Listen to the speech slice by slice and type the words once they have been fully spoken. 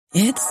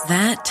It's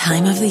that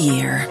time of the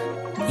year.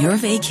 Your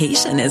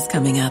vacation is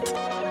coming up.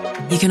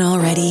 You can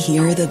already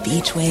hear the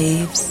beach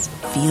waves,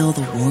 feel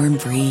the warm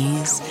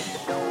breeze,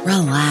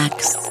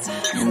 relax,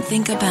 and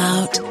think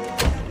about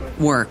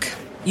work.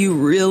 You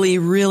really,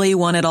 really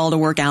want it all to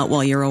work out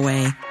while you're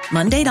away.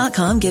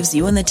 Monday.com gives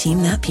you and the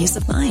team that peace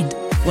of mind.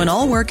 When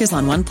all work is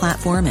on one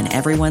platform and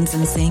everyone's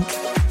in sync,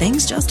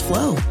 things just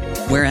flow.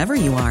 Wherever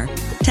you are,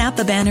 tap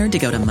the banner to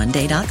go to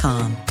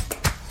Monday.com.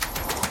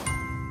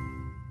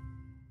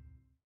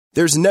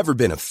 There's never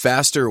been a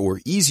faster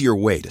or easier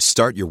way to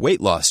start your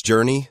weight loss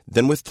journey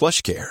than with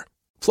PlushCare.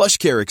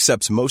 PlushCare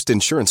accepts most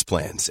insurance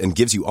plans and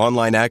gives you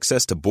online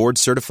access to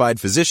board-certified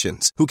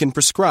physicians who can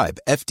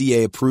prescribe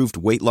FDA-approved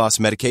weight loss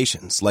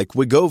medications like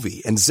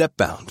Wegovy and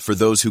Zepbound for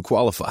those who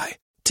qualify.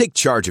 Take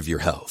charge of your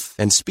health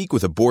and speak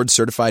with a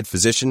board-certified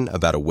physician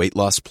about a weight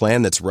loss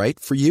plan that's right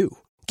for you.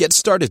 Get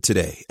started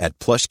today at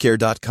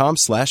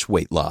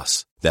plushcare.com/weight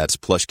loss. That's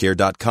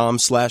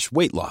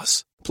plushcare.com/weight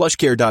loss.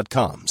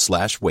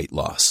 plushcare.com/weight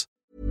loss.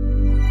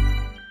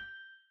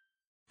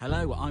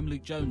 Hello, I'm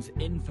Luke Jones,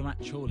 in for Matt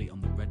Chorley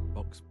on the Red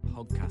Box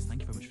Podcast. Thank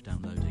you very much for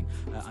downloading.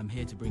 I'm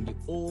here to bring you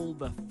all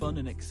the fun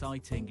and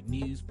exciting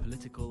news,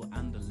 political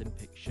and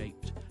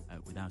Olympic-shaped,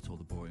 without all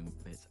the boring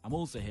bits. I'm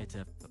also here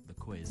to put the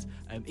quiz.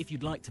 If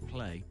you'd like to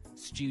play,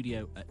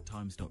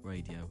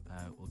 studio@times.radio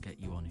will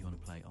get you on if you want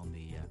to play on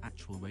the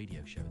actual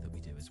radio show that we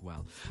do as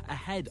well.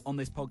 Ahead on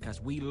this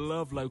podcast, we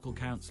love local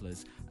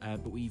councillors,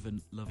 but we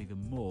love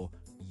even more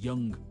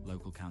young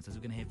local councillors.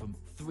 We're going to hear from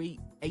 3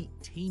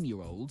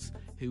 18-year-olds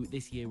who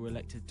this year were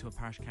elected to a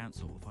parish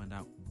council. We'll find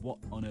out what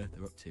on earth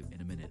they're up to in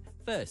a minute.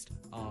 First,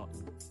 our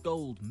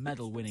gold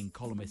medal winning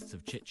columnists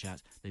of Chit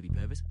Chat, Libby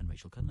Purvis and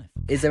Rachel Cunliffe.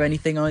 Is there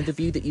anything, either of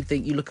you, that you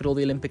think you look at all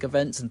the Olympic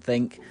events and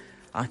think,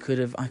 I could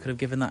have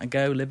given that a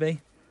go,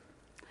 Libby?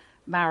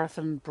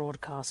 Marathon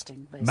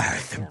broadcasting, basically.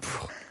 Marathon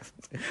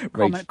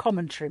broadcasting.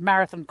 Commentary,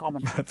 marathon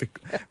commentary.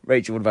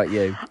 Rachel, what about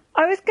you?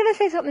 I was going to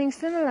say something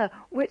similar,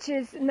 which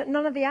is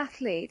none of the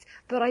athletes,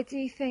 but I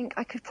do think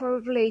I could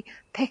probably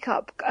pick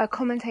up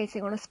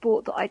commentating on a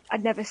sport that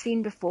I'd never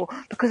seen before,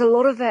 because a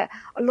lot of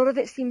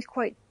it seems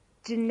quite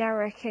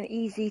generic and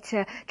easy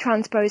to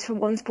transpose from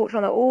one sport to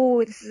another.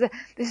 Oh, this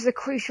is a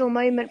crucial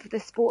moment for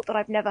this sport that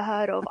I've never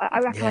heard of.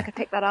 I reckon I could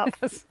pick that up.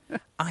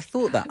 I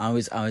thought that I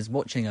was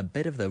watching a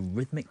bit of the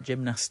rhythmic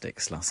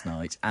gymnastics last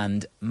night,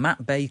 and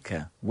Matt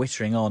Baker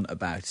wittering on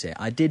about it.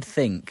 I did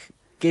think,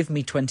 give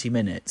me 20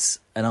 minutes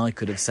and I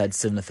could have said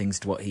similar things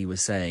to what he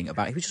was saying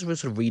about. He was just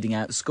sort of reading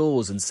out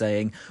scores and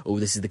saying, "Oh,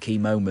 this is the key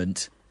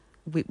moment."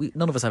 We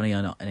none of us have any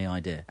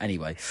idea.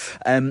 Anyway,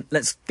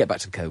 let's get back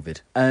to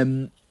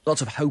COVID. Lots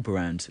of hope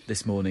around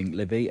this morning,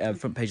 Libby.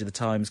 Front page of the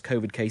Times,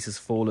 COVID cases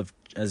fall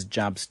as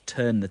jabs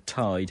turn the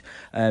tide.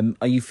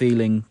 Are you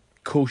feeling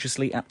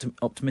cautiously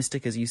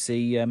optimistic as you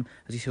see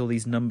all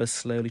these numbers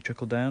slowly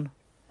trickle down?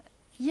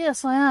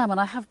 Yes, I am, and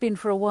I have been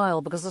for a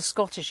while, because the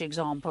Scottish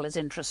example is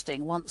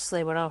interesting. Once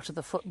they were out of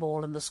the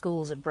football and the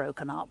schools had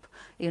broken up,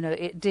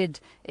 it did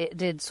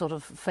sort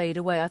of fade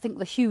away. I think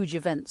the huge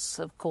events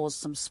have caused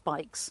some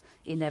spikes,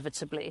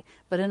 inevitably,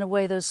 but in a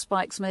way those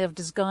spikes may have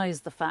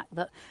disguised the fact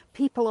that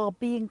people are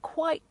being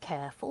quite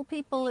careful.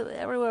 People,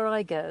 everywhere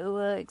I go,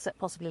 except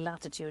possibly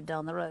Latitude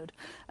down the road,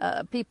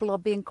 people are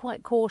being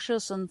quite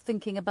cautious and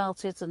thinking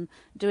about it and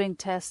doing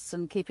tests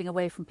and keeping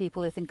away from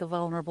people they think are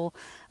vulnerable.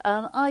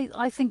 And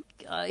I think...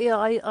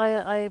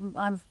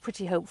 I'm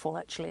pretty hopeful,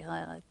 actually.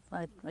 I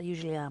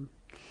usually am.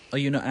 Are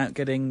you not out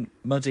getting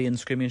muddy and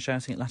screaming and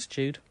shouting at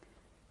Latitude?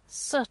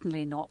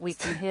 Certainly not. We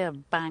can hear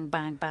bang,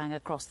 bang, bang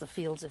across the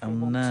fields if we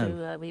want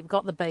to. We've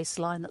got the bass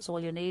line, that's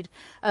all you need.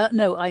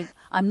 No,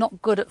 I'm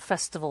not good at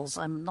festivals.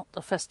 I'm not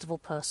a festival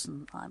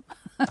person.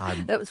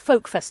 It was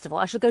folk festival.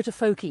 I should go to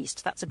Folk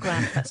East. That's a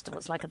grand festival.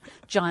 It's like a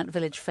giant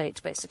village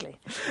fete, basically.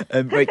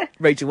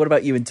 Rachel, what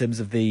about you in terms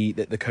of the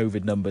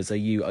COVID numbers? Are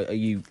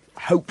you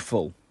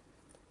hopeful?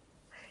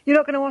 You're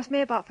not going to ask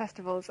me about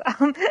festivals.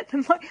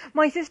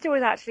 My sister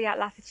was actually at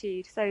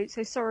Latitude, so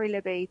sorry,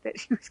 Libby, that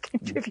she was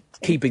contributing.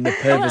 Keeping the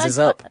purposes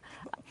up.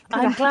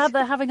 I'm glad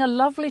they're having a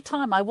lovely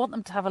time. I want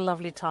them to have a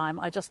lovely time.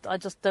 I just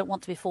don't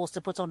want to be forced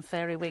to put on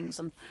fairy wings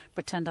and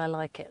pretend I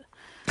like it.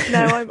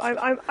 No,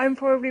 I'm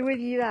probably with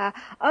you there.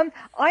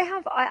 I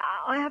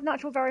have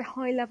natural very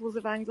high levels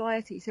of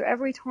anxiety. So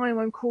every time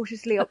I'm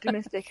cautiously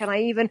optimistic, and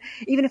even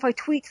if I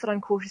tweet that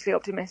I'm cautiously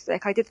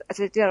optimistic, I did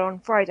on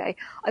Friday.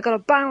 I got a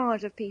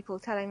barrage of people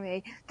telling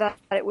me that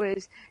it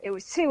was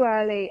too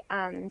early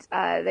and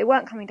they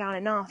weren't coming down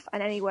enough.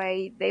 And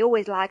anyway, they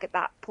always lag at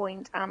that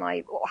point. And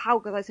how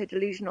was I so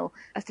delusional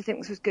as to think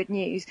this was good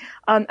news?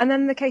 And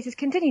then the cases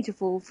continue to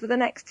fall for the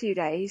next 2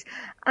 days,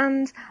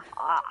 and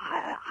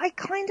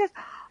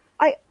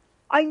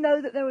I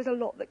know that there is a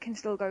lot that can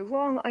still go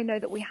wrong. I know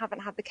that we haven't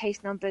had the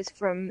case numbers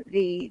from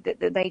the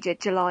major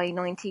July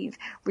 19th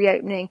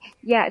reopening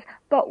yet,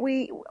 but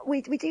we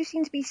do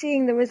seem to be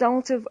seeing the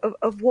result of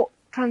what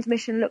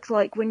transmission looks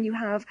like when you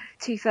have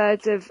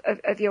 2/3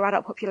 of your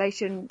adult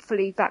population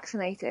fully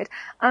vaccinated.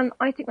 And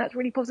I think that's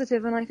really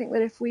positive. And I think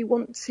that if we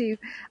want to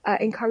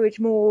encourage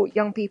more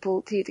young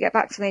people to get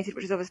vaccinated,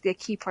 which is obviously a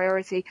key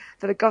priority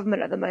for the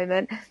government at the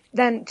moment,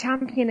 then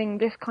championing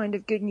this kind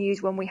of good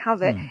news when we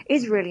have it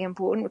is really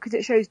important, because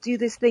it shows do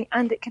this thing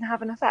and it can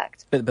have an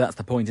effect. But that's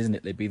the point, isn't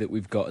it, Libby, that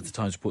we've got, at the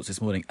Times reports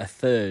this morning,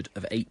 1/3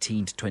 of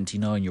 18 to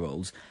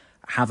 29-year-olds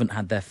haven't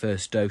had their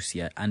first dose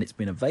yet, and it's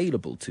been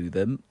available to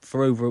them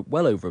for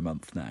well over a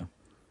month now.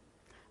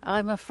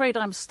 I'm afraid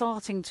I'm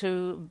starting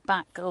to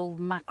back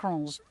old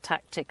Macron's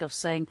tactic of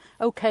saying,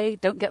 OK,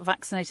 don't get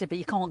vaccinated, but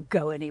you can't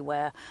go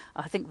anywhere.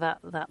 I think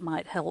that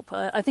might help.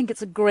 I think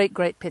it's a great,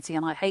 great pity,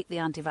 and I hate the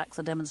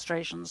anti-vaxxer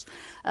demonstrations.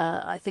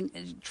 I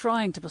think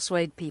trying to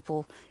persuade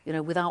people,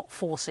 without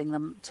forcing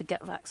them to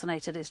get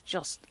vaccinated is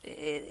just,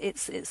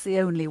 it's the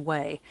only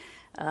way.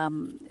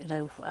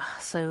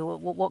 So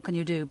what can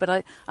you do?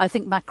 But I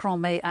think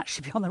Macron may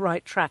actually be on the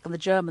right track, and the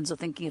Germans are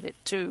thinking of it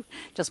too.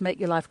 Just make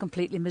your life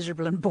completely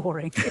miserable and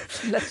boring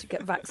unless you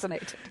get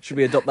vaccinated. Should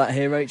we adopt that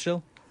here,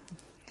 Rachel?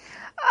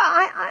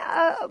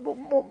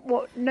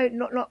 What?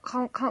 No,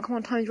 can't come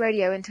on Times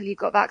Radio until you've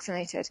got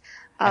vaccinated.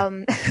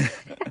 There'll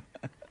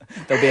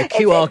be a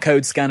QR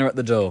code scanner at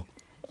the door.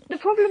 The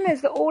problem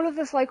is that all of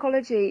the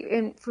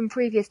psychology from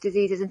previous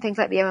diseases and things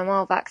like the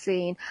MMR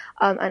vaccine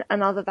and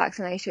other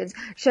vaccinations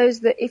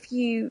shows that if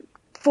you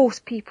force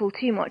people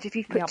too much, if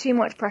you put too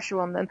much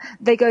pressure on them,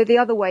 they go the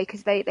other way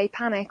because they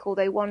panic, or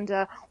they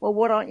wonder, well,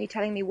 what aren't you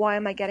telling me? Why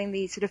am I getting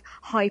these sort of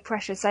high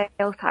pressure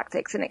sales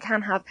tactics? And it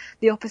can have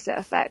the opposite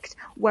effect.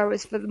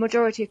 Whereas for the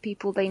majority of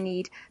people, they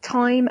need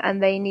time,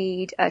 and they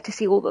need to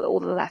see all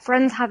of their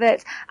friends have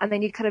it, and they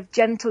need kind of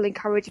gentle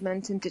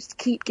encouragement and just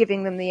keep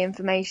giving them the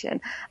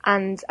information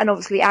and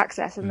obviously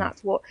access, and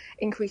that's what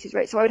increases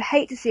rates. So I would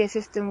hate to see a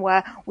system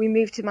where we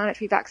move to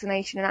mandatory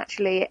vaccination and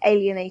actually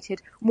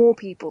alienated more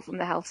people from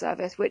the health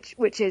service,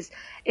 which is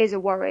a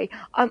worry.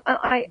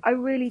 I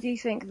really do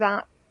think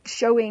that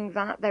showing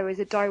that there is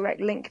a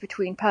direct link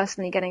between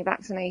personally getting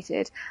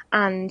vaccinated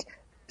and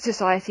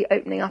society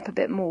opening up a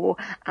bit more,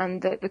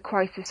 and the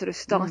crisis sort of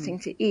starting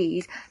to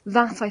ease,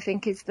 that I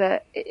think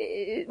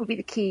it would be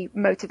the key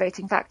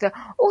motivating factor.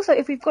 Also,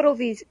 if we've got all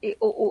these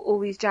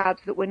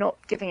jabs that we're not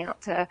giving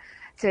out to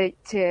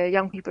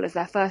young people as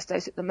their first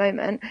dose at the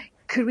moment,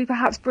 could we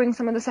perhaps bring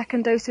some of the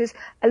second doses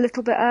a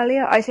little bit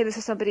earlier? I say this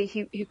as somebody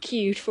who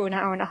queued for an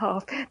hour and a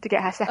half to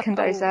get her second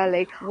dose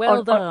early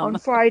on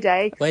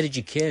Friday. Where did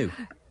you queue?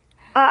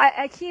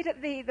 I queued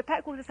at the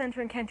Peckwater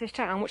Centre in Kentish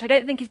Town, which I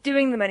don't think is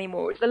doing them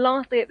anymore. It's the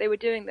last day that they were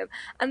doing them.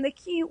 And the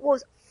queue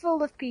was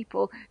full of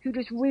people who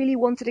just really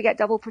wanted to get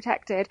double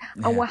protected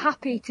and were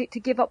happy to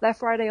give up their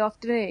Friday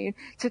afternoon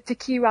to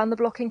queue around the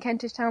block in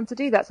Kentish Town to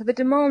do that. So the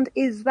demand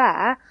is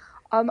there.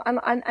 And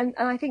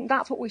I think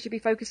that's what we should be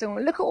focusing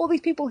on. Look at all these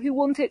people who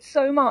want it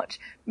so much.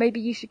 Maybe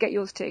you should get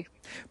yours too.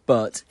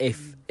 But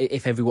if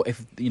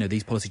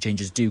these policy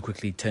changes do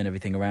quickly turn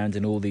everything around,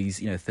 and all these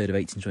 1/3 of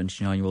 18 to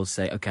 29-year-olds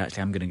say, okay,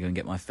 actually I'm going to go and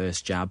get my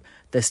first jab,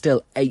 there's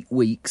still 8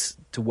 weeks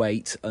to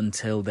wait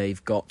until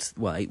they've got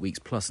 8 weeks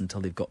plus until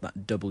they've got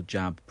that double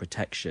jab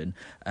protection.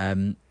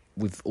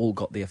 We've all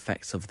got the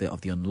effects of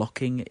the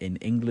unlocking in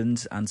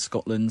England and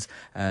Scotland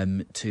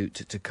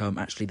to come.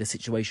 Actually, the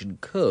situation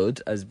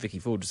could, as Vicky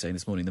Ford was saying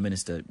this morning, the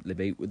Minister,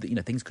 Libby,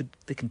 things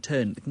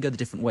can go the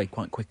different way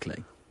quite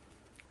quickly.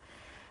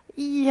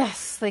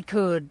 Yes, they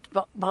could,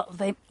 but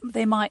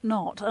they might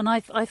not. And I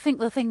think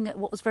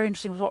what was very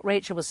interesting was what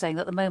Rachel was saying,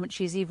 that at the moment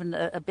she's even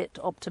a bit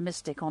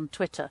optimistic on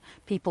Twitter.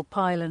 People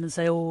pile in and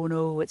say, oh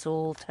no, it's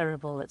all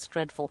terrible, it's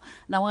dreadful.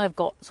 Now, I've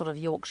got sort of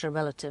Yorkshire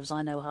relatives,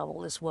 I know how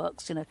all this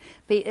works,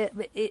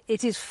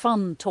 It is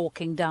fun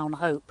talking down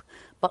hope,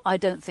 but I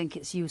don't think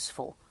it's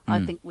useful.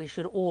 I think we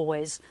should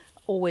always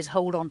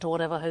hold on to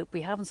whatever hope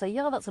we have and say,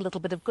 yeah, that's a little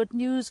bit of good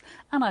news,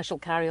 and I shall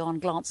carry on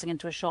glancing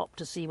into a shop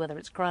to see whether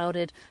it's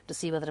crowded, to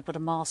see whether to put a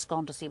mask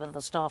on, to see whether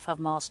the staff have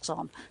masks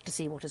on, to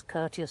see what is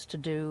courteous to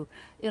do.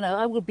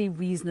 I will be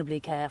reasonably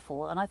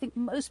careful, and I think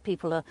most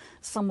people are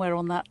somewhere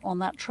on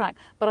that track.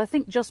 But I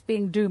think just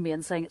being doomy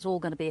and saying it's all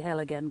going to be hell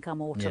again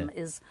come autumn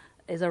is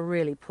a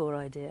really poor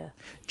idea.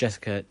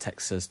 Jessica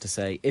texts us to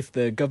say, if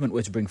the government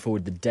were to bring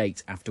forward the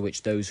date after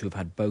which those who have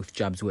had both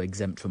jabs were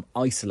exempt from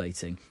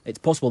isolating, it's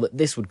possible that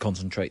this would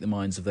concentrate the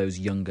minds of those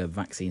younger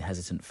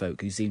vaccine-hesitant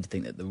folk who seem to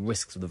think that the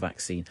risks of the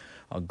vaccine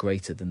are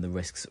greater than the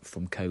risks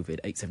from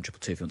COVID.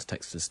 87222 if you want to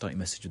text us, start your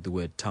message with the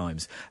word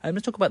Times.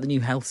 Let's talk about the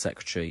new Health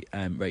Secretary,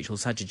 Rachel,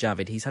 Sajid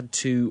Javid. He's had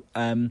to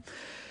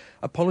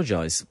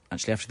apologise,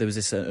 actually, after there was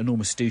this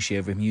enormous stooshy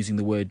over him using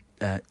the word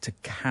to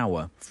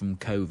cower from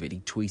COVID.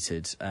 He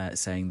tweeted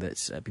saying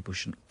that people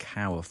shouldn't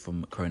cower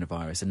from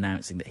coronavirus,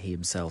 announcing that he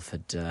himself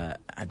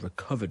had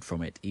recovered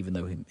from it, even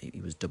though he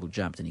was double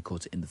jabbed and he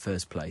caught it in the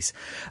first place.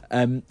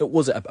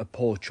 Was it a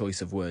poor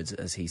choice of words,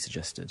 as he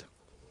suggested?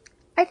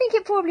 I think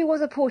it probably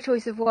was a poor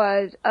choice of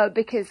word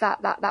because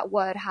that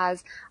word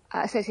has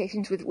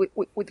associations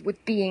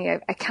with being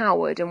a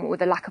coward and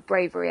with a lack of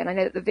bravery. And I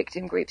know that the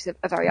victim groups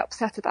are very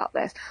upset about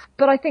this.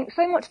 But I think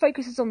so much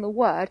focuses on the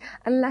word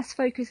and less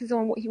focuses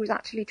on what he was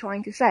actually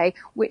trying to say,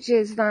 which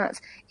is that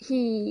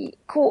he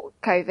caught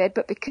COVID,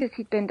 but because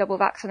he'd been double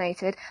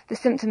vaccinated, the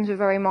symptoms were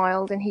very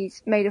mild and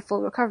he's made a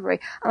full recovery.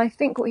 And I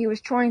think what he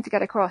was trying to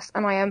get across,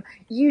 and I am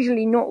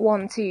usually not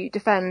one to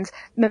defend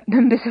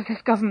members of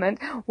this government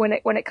when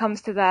it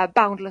comes to their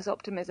boundless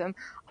optimism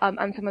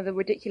and some of the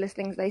ridiculous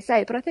things they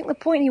say, but I think the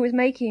point he was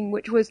making,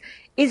 which was,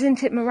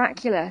 isn't it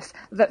miraculous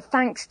that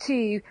thanks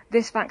to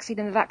this vaccine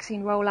and the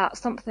vaccine rollout,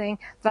 something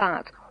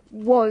that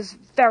was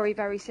very,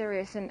 very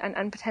serious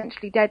and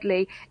potentially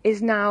deadly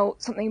is now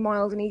something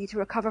mild and easy to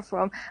recover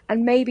from.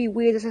 And maybe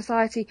we as a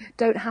society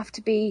don't have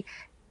to be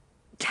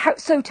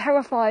so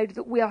terrified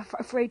that we are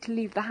afraid to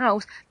leave the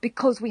house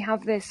because we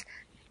have this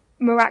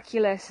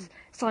miraculous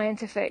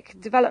scientific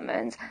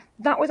development.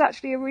 That was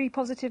actually a really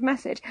positive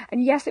message.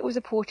 And yes, it was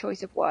a poor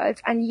choice of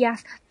words. And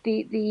yes,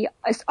 the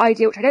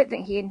idea, which I don't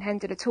think he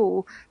intended at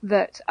all,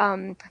 that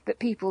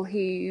people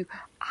who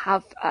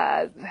have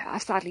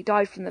sadly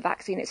died from the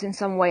vaccine, it's in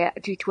some way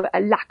due to a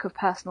lack of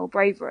personal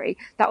bravery.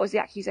 That was the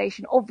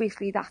accusation.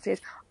 Obviously, that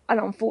is an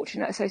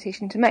unfortunate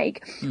association to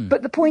make.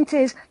 But the point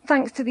is,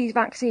 thanks to these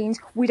vaccines,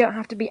 we don't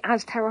have to be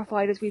as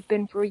terrified as we've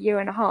been for a year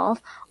and a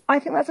half. I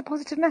think that's a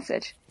positive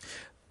message.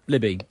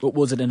 Libby,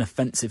 was it an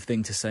offensive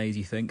thing to say, do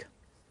you think?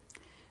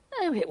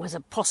 No, it was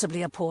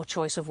possibly a poor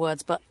choice of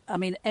words, but, I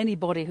mean,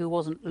 anybody who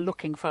wasn't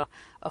looking for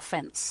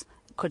offence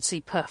could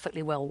see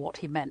perfectly well what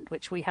he meant,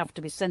 which we have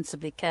to be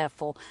sensibly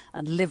careful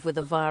and live with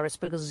the virus,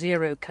 because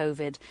zero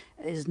COVID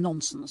is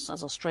nonsense,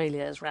 as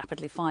Australia is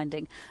rapidly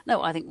finding.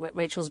 No, I think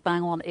Rachel's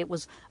bang on. It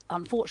was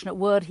an unfortunate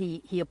word.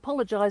 He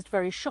apologised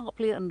very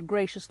sharply and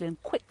graciously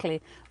and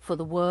quickly for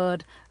the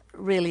word.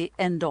 Really,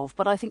 end of.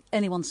 But I think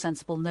anyone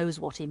sensible knows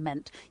what he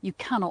meant. You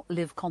cannot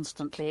live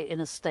constantly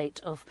in a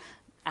state of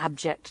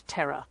abject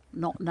terror.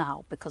 Not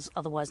now, because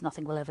otherwise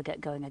nothing will ever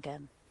get going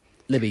again.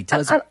 Libby,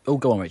 tell us...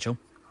 go on, Rachel.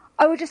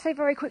 I would just say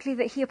very quickly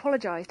that he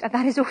apologised, and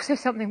that is also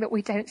something that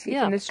we don't see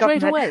from this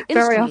straight government away,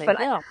 very often.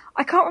 Yeah.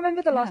 I can't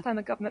remember the last time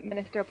a government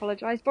minister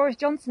apologised. Boris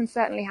Johnson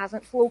certainly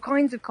hasn't, for all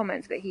kinds of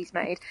comments that he's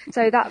made.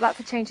 So that's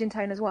a change in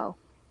tone as well.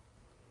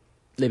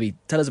 Libby,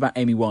 tell us about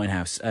Amy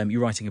Winehouse.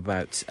 You're writing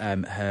about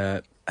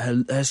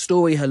her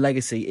story, her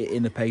legacy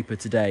in the paper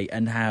today,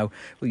 and how,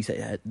 well, you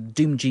say,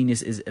 doom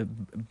genius is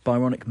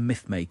Byronic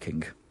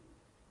myth-making.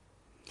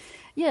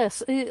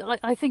 Yes,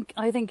 I think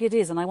it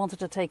is, and I wanted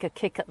to take a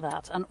kick at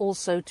that, and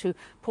also to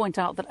point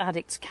out that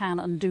addicts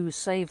can and do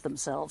save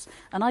themselves.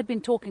 And I'd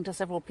been talking to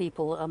several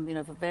people,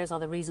 for various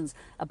other reasons,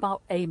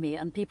 about Amy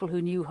and people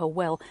who knew her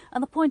well.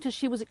 And the point is,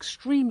 she was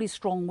extremely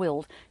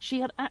strong-willed. She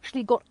had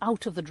actually got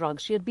out of the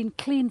drugs. She had been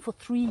clean for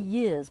 3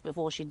 years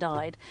before she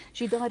died.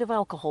 She died of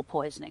alcohol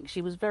poisoning.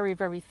 She was very,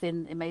 very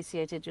thin,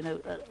 emaciated,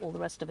 all the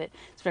rest of it.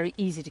 It's very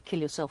easy to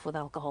kill yourself with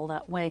alcohol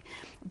that way.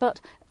 But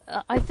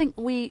I think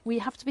we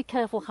have to be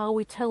careful how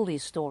we tell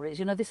these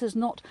stories. This is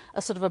not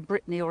a sort of a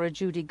Britney or a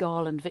Judy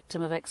Garland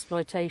victim of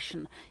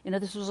exploitation.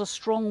 This was a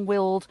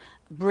strong-willed,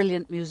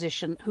 brilliant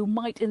musician who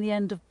might in the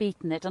end have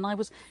beaten it. And I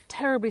was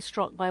terribly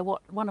struck by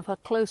what one of her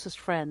closest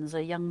friends,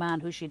 a young man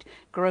who she'd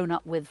grown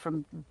up with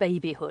from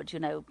babyhood,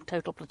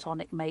 total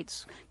platonic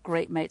mates,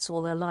 great mates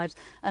all their lives.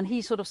 And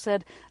he sort of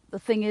said, the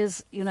thing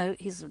is,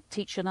 he's a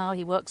teacher now,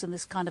 he works in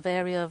this kind of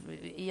area of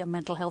young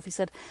mental health. He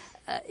said,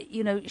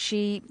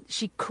 she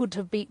could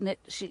have beaten it.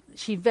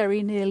 She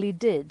very nearly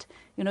did.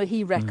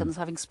 He reckons,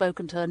 having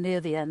spoken to her near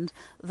the end,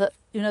 that,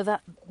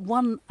 that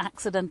one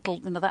accidental,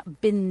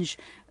 that binge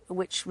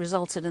which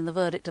resulted in the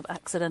verdict of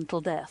accidental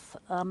death,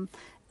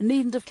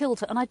 needn't have killed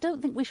her. And I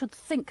don't think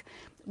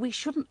we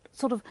shouldn't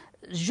sort of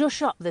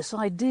zhush up this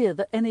idea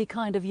that any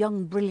kind of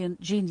young, brilliant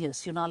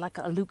genius, like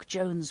a Luke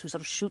Jones who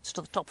sort of shoots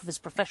to the top of his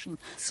profession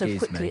so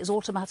quickly, is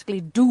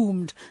automatically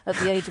doomed at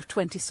the age of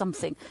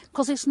 20-something.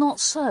 Because it's not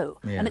so.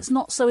 Yeah. And it's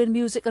not so in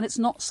music, and it's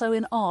not so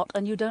in art,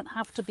 and you don't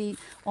have to be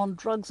on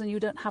drugs, and you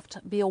don't have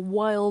to be a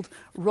wild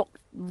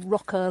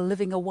rocker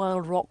living a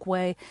wild rock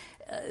way.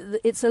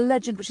 It's a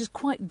legend which is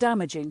quite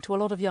damaging to a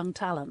lot of young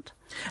talent.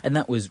 And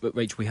that was what,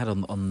 Rachel, we had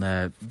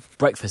on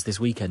breakfast this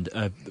weekend.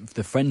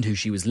 The friend who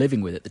she was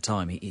living with at the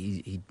time,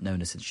 he'd known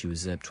her since she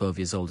was 12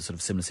 years old, a sort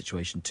of similar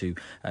situation to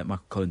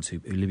Michael Collins,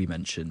 who Libby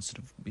mentioned, sort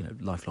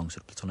of, lifelong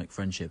sort of platonic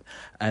friendship.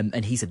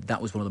 And he said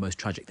that was one of the most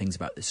tragic things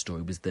about this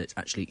story, was that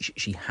actually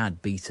she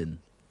had beaten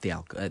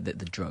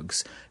the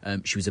drugs.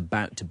 She was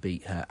about to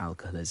beat her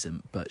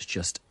alcoholism, but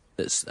just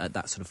at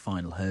that sort of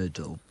final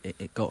hurdle,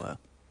 it got her.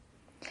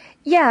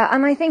 Yeah,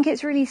 and I think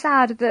it's really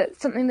sad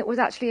that something that was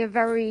actually a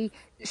very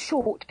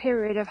short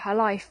period of her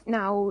life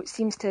now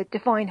seems to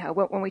define her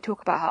when we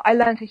talk about her. I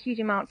learned a huge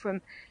amount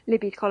from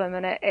Libby's column,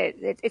 and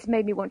it's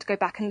made me want to go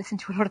back and listen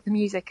to a lot of the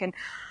music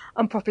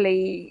and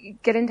properly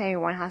get into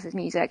Amy Winehouse's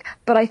music.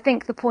 But I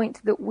think the point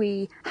that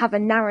we have a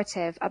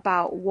narrative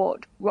about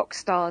what rock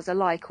stars are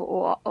like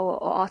or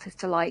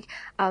artists are like,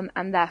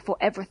 and therefore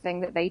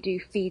everything that they do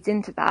feeds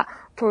into that,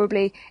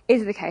 probably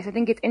is the case. I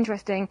think it's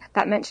interesting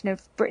that mention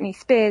of Britney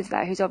Spears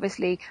there, who's obviously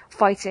tirelessly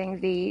fighting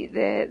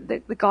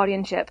the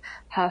guardianship,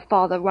 her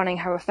father running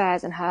her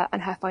affairs and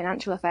her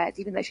financial affairs,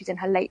 even though she's in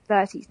her late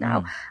 30s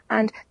now.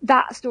 And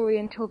that story,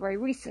 until very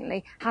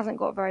recently, hasn't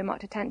got very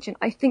much attention.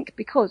 I think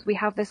because we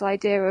have this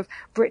idea of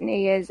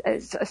Britney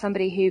as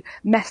somebody who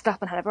messed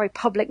up and had a very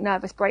public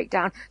nervous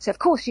breakdown, so of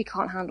course she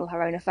can't handle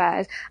her own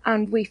affairs.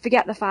 And we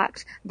forget the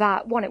fact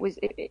that, one, it was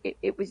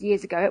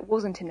years ago, it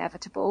wasn't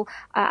inevitable,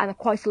 and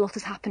quite a lot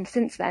has happened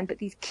since then, but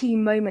these key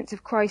moments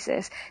of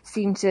crisis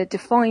seem to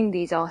define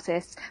these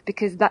artists,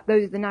 because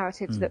those are the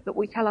narratives that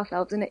we tell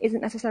ourselves, and it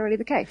isn't necessarily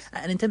the case.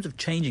 And in terms of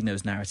changing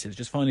those narratives,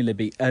 just finally,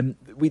 Libby,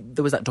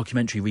 there was that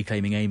documentary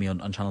Reclaiming Amy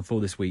on Channel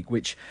 4 this week,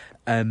 which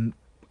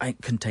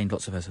contained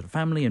lots of her sort of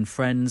family and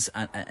friends,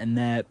 and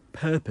their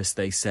purpose,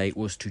 they say,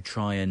 was to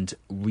try and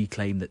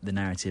reclaim the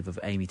narrative of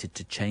Amy,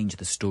 to change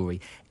the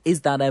story.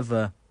 Is that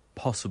ever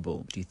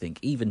possible, do you think,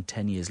 even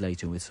 10 years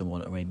later, with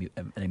someone like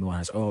Amy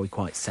Winehouse? Or are we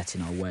quite set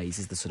in our ways?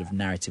 Is the sort of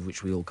narrative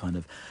which we all kind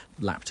of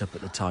lapped up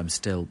at the time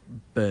still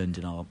burned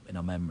in our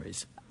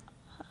memories?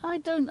 I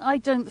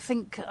don't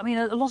think. I mean,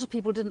 a lot of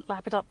people didn't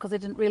lap it up because they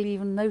didn't really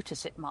even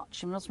notice it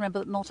much. You must remember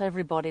that not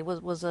everybody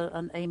was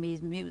an Amy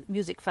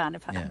music fan.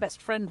 In fact, her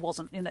best friend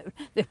wasn't. They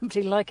didn't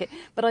really like it.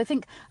 But I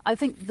think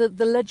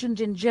the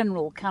legend in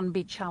general can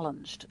be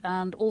challenged,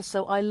 and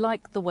also I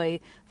like the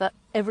way that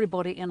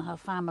everybody in her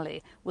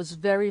family was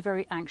very,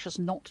 very anxious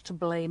not to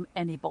blame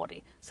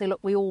anybody. Say, look,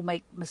 we all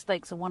make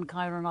mistakes of one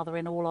kind or another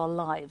in all our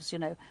lives,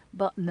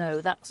 But no,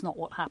 that's not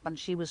what happened.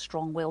 She was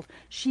strong-willed.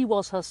 She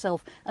was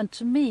herself. And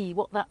to me,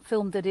 what that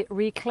film did, it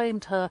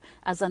reclaimed her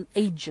as an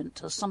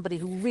agent, as somebody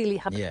who really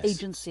had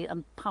agency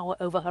and power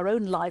over her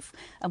own life,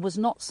 and was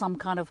not some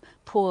kind of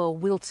poor,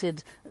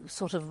 wilted,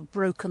 sort of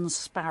broken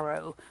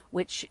sparrow,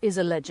 which is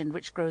a legend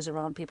which grows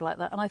around people like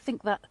that. And I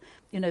think that,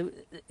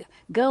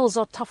 girls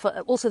are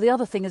tougher. Also, the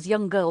other thing is,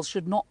 young girls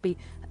should not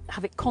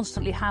have it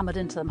constantly hammered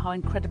into them how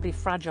incredibly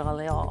fragile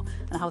they are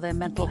and how their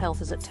mental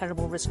health is at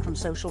terrible risk from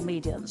social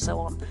media and so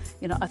on.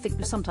 I think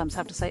we sometimes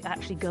have to say,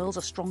 actually, girls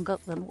are stronger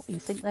than what you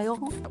think they are.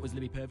 That was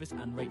Libby Purvis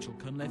and Rachel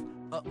Cunliffe.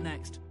 Up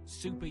next,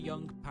 super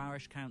young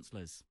parish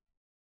councillors.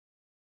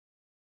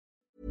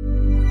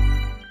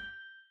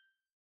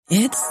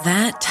 It's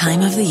that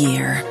time of the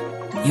year.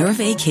 Your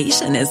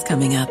vacation is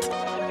coming up.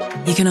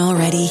 You can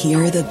already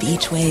hear the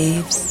beach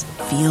waves,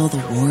 feel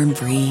the warm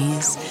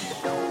breeze,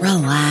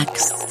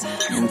 relax,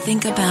 and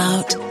think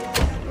about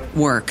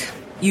work.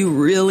 You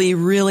really,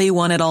 really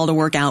want it all to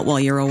work out while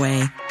you're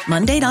away.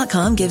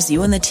 Monday.com gives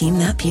you and the team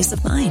that peace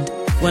of mind.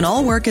 When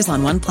all work is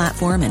on one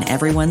platform and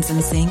everyone's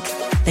in sync,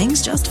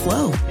 things just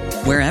flow.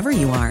 Wherever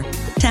you are,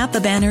 tap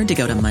the banner to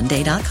go to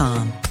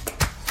Monday.com.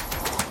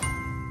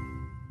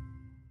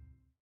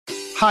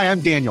 Hi, I'm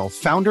Daniel,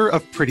 founder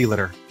of Pretty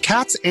Litter.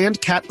 Cats and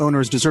cat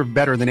owners deserve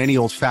better than any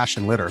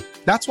old-fashioned litter.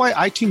 That's why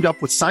I teamed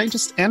up with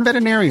scientists and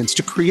veterinarians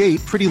to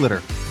create Pretty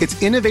Litter.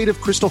 Its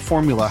innovative crystal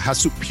formula has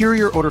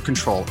superior odor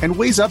control and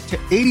weighs up to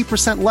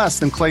 80% less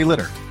than clay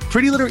litter.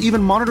 Pretty Litter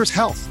even monitors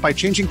health by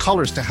changing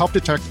colors to help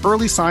detect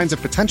early signs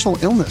of potential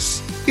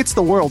illness. It's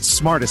the world's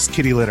smartest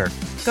kitty litter.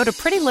 Go to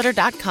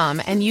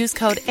prettylitter.com and use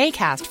code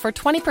ACAST for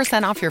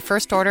 20% off your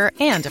first order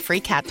and a free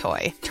cat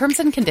toy.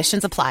 Terms and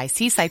conditions apply.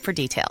 See site for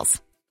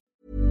details.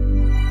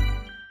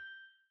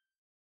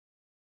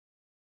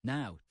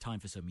 Now,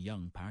 time for some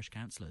young parish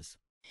councillors.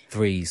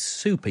 3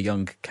 super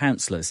young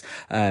councillors.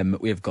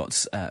 We've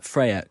got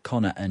Freya,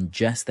 Connor and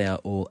Jess. They are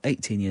all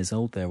 18 years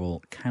old. They're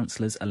all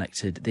councillors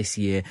elected this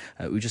year.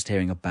 We were just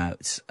hearing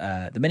about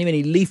the many,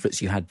 many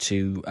leaflets you had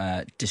to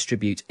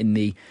distribute in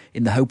the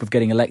hope of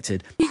getting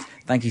elected.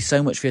 Thank you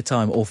so much for your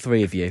time, all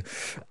 3 of you.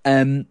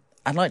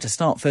 I'd like to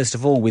start, first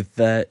of all, with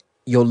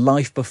your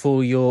life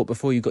before you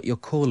got your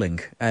calling.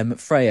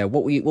 Freya,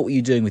 what were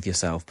you doing with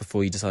yourself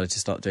before you decided to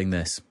start doing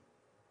this?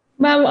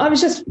 Well, I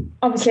was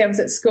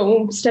at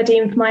school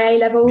studying for my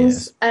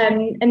A-levels.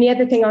 And the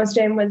other thing I was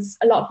doing was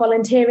a lot of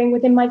volunteering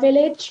within my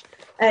village,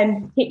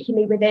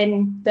 particularly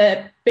within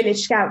the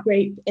village scout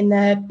group in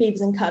the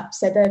Beavers and Cubs,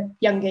 so the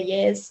younger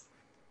years.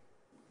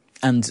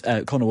 And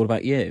Connor, what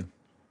about you?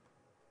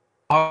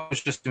 I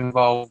was just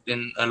involved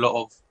in a lot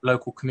of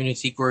local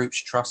community groups,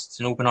 trusts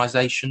and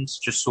organisations,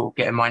 just sort of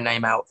getting my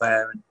name out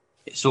there. And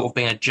it's sort of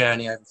been a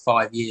journey over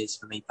 5 years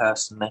for me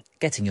personally.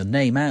 Getting your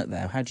name out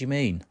there? How do you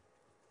mean?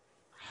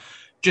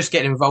 Just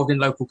getting involved in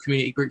local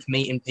community groups,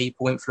 meeting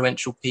people,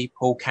 influential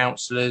people,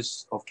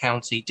 councillors of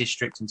county,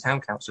 district and town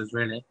councillors,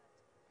 really.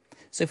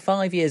 So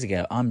 5 years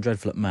ago, I'm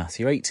dreadful at maths.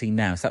 You're 18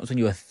 now, so that was when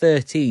you were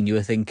 13. You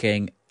were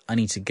thinking, I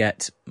need to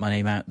get my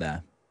name out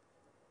there.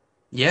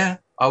 Yeah,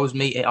 I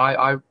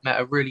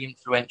met a really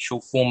influential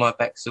former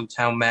Bexhill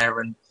town mayor,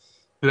 and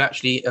who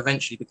actually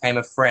eventually became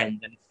a friend.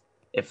 And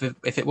if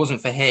it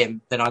wasn't for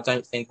him, then I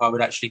don't think I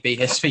would actually be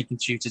here speaking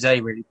to you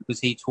today, really, because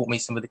he taught me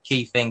some of the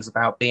key things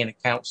about being a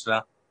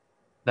councillor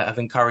that have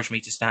encouraged me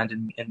to stand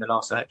in the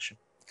last election.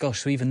 Gosh,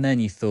 so even then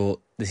you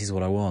thought, this is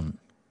what I want?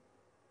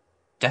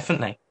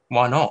 Definitely.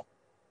 Why not?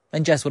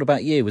 And Jess, what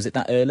about you? Was it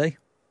that early?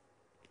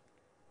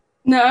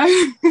 No.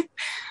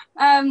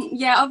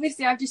 Yeah,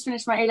 obviously I've just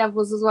finished my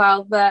A-levels as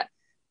well, but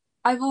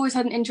I've always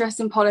had an interest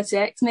in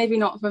politics, maybe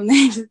not from the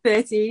age of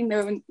 13,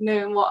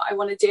 knowing what I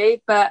want to do,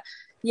 but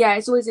yeah,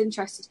 it's always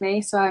interested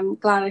me, so I'm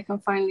glad I can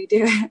finally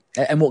do it.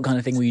 And what kind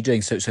of thing were you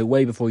doing? So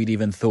way before you'd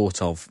even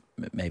thought of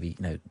maybe,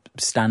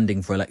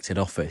 standing for elected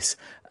office,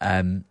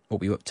 what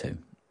were you up to?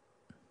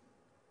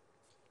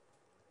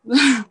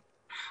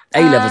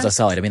 A-levels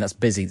aside, I mean, that's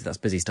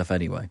busy stuff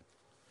anyway.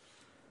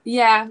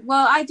 Yeah,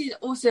 well, I did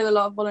also a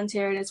lot of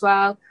volunteering as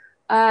well.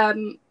 A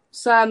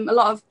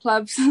lot of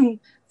clubs and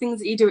things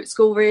that you do at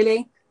school,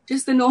 really.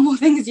 Just the normal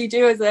things you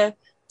do as a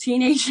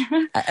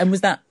teenager. And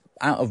was that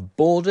out of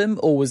boredom,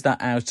 or was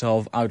that out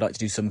of, I would like to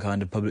do some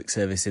kind of public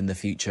service in the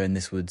future and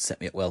this would set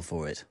me up well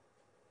for it?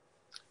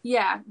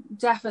 Yeah,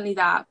 definitely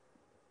that.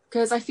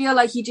 Because I feel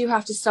like you do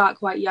have to start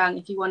quite young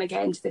if you want to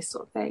get into this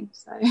sort of thing.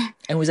 So.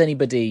 And was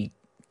anybody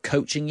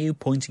coaching you,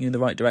 pointing you in the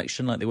right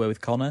direction like they were with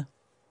Connor?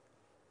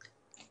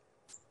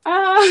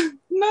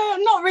 No,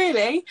 not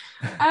really.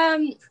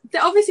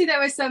 Obviously, there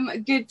were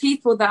some good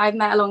people that I've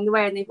met along the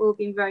way, and they've all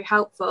been very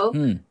helpful.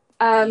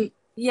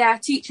 Yeah,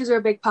 teachers are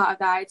a big part of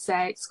that, I'd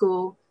say, at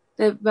school.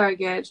 They're very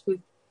good with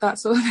that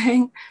sort of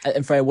thing.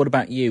 And Freya, what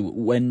about you?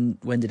 When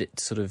did it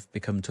sort of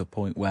become to a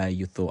point where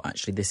you thought,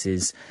 actually, this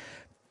is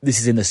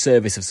in the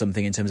service of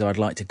something, in terms of I'd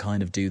like to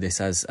kind of do this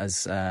as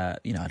I'd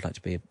like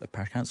to be a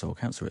parish councillor or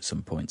councillor at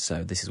some point,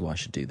 so this is why I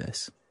should do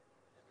this?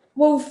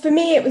 Well, for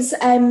me, it was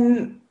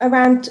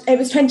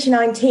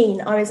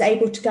 2019. I was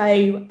able to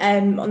go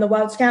on the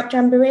World Scout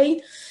Jamboree,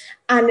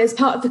 and as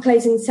part of the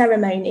closing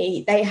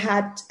ceremony, they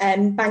had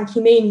Ban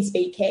Ki-moon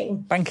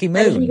speaking. Ban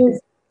Ki-moon?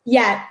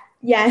 Yeah.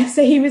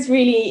 So he was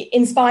really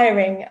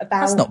inspiring about...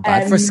 That's not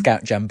bad for a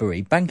Scout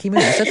Jamboree. Ban Ki-moon,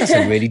 that's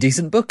a really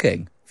decent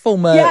booking.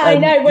 Former I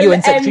know. Well,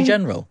 UN Secretary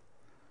General.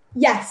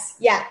 Yes,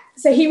 yeah.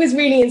 So he was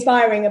really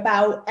inspiring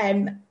about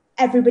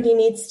everybody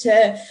needs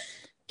to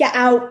get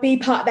out, be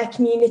part of their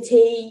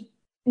community,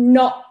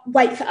 not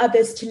wait for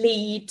others to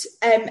lead.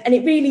 And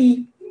it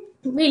really,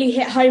 really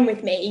hit home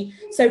with me.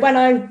 So when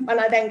I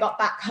then got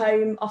back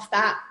home off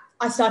that,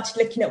 I started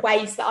looking at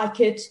ways that I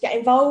could get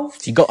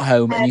involved. So you got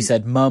home and you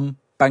said, Mum,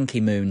 Ban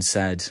Ki-moon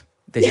said,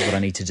 this is what I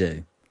need to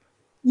do.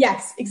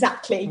 Yes,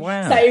 exactly.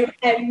 Wow. So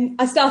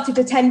I started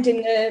attending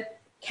the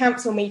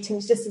council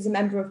meetings just as a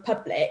member of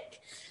public.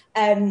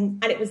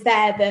 And it was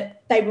there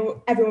that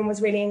everyone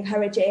was really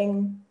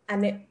encouraging,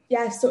 and it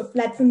sort of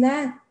led from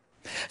there.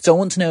 So I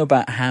want to know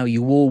about how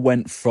you all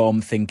went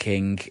from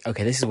thinking,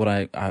 okay, this is what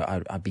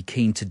I'd be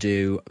keen to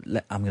do.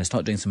 I'm going to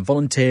start doing some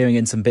volunteering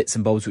and some bits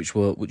and bobs, which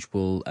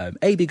will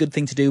A, be a good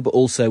thing to do, but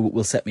also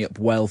will set me up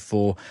well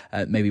for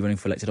maybe running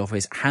for elected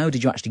office. How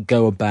did you actually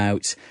go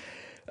about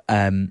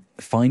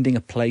finding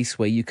a place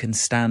where you can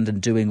stand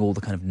and doing all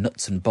the kind of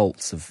nuts and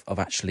bolts of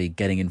actually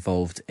getting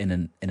involved in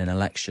an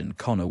election?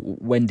 Connor,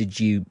 when did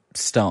you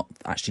start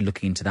actually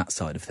looking into that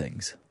side of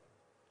things?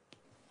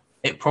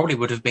 It probably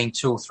would have been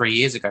 2 or 3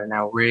 years ago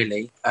now,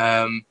 really.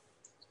 I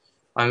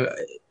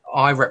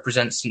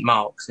represent St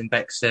Mark's in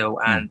Bexhill,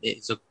 and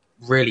it's a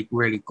really,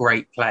 really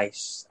great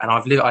place. And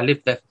I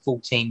lived there for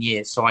 14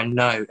 years, so I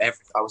know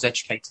I was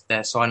educated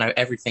there, so I know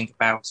everything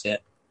about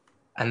it.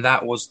 And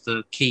that was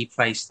the key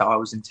place that I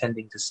was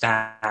intending to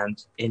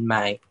stand in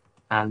May.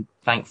 And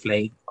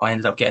thankfully, I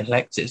ended up getting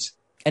elected.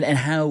 And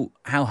how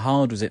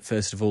hard was it,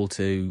 first of all,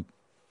 to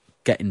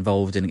get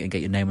involved and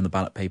get your name on the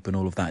ballot paper and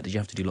all of that? Did you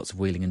have to do lots of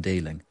wheeling and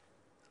dealing?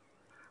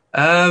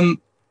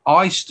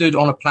 I stood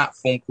on a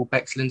platform called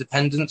Bexhill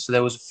Independent, so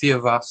there was a few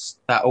of us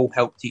that all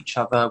helped each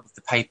other with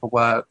the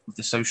paperwork, with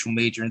the social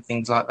media and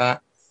things like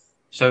that.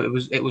 So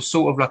it was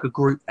sort of like a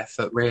group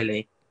effort,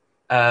 really.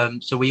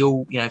 So we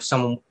all, if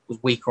someone was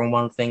weaker on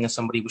one thing and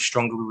somebody was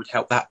stronger, we would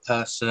help that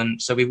person.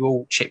 So we were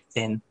all chipped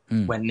in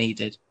when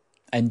needed.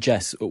 And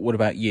Jess, what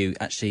about you?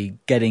 Actually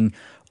getting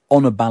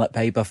on a ballot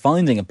paper,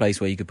 finding a place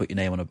where you could put your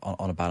name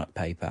on a ballot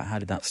paper. How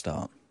did that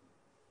start?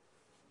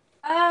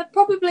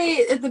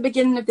 Probably at the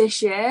beginning of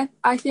this year.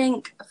 I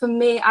think for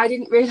me, I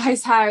didn't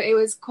realise how it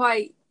was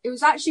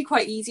actually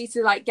quite easy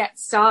to get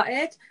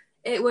started.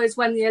 It was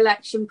when the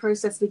election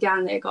process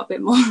began that it got a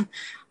bit more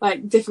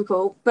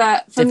difficult.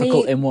 But for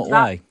difficult me, in what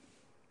way?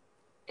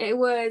 It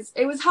was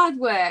hard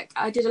work.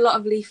 I did a lot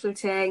of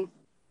leafleting.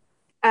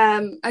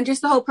 And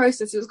just the whole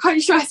process, it was quite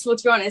stressful,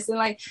 to be honest.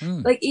 And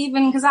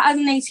even because as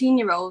an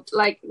 18-year-old,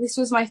 this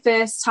was my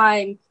first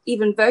time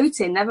even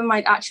voting, never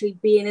mind actually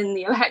being in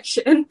the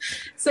election.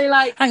 So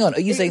hang on, are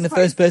you saying the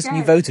first person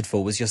you voted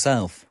for was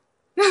yourself?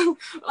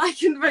 I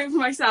can vote for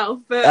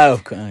myself, but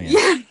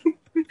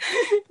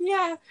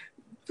yeah,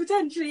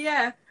 potentially,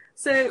 yeah.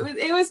 So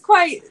it was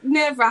quite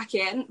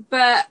nerve-wracking,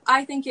 but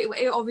I think it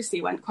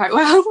obviously went quite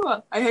well.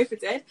 Well, I hope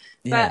it did.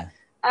 Yeah.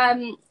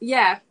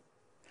 But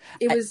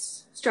it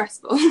was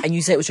stressful. And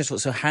you say it was stressful.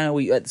 So how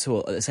were you at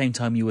the same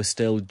time you were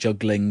still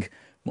juggling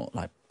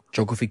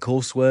geography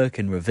coursework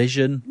and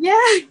revision? Yeah.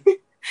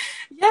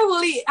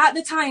 Well, at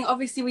the time,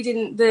 obviously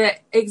the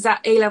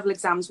exact A-level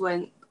exams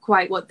weren't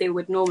quite what they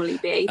would normally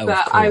be,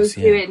 but I was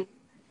doing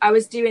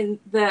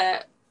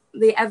the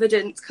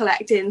evidence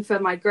collecting for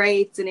my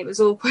grades, and it was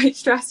all quite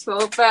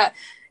stressful. But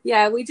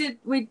yeah,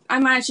 I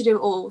managed to do it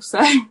all, so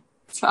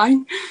it's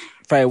fine.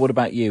 Freya, what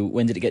about you?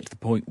 When did it get to the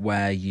point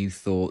where you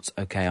thought,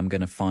 okay, I'm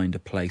going to find a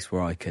place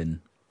where I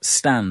can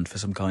stand for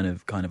some kind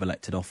of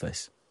elected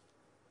office?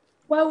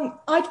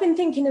 Well, I'd been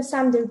thinking of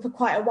standing for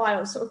quite a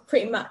while, sort of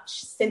pretty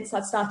much since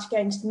I'd started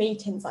going to the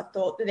meetings. I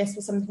thought that this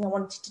was something I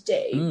wanted to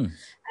do.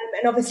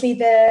 And obviously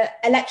the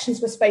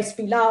elections were supposed to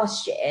be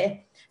last year,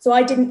 so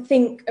I didn't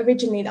think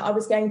originally that I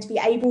was going to be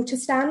able to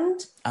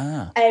stand.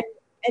 And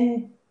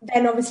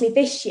then obviously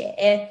this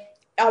year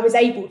I was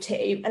able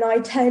to, and I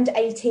turned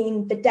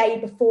 18 the day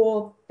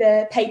before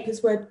the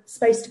papers were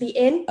supposed to be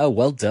in. Oh,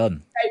 well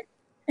done.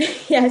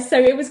 So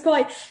it was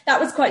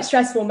quite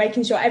stressful,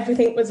 making sure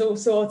everything was all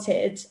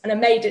sorted, and I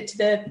made it to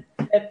the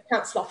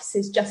council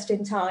offices just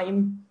in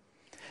time.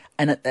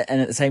 And at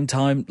the same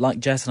time, like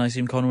Jess, and I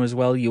assume Connor as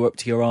well, you were up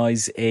to your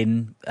eyes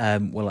in,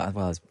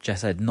 as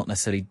Jess said, not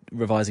necessarily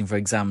revising for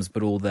exams,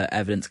 but all the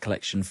evidence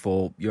collection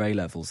for your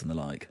A-levels and the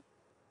like.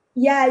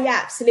 Yeah,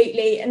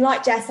 absolutely. And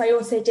like Jess, I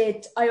also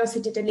did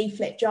a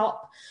leaflet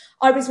drop.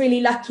 I was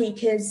really lucky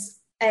because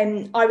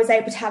I was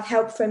able to have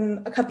help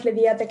from a couple of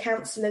the other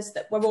councillors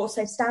that were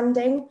also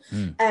standing,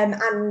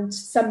 and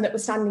some that were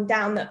standing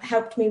down that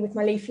helped me with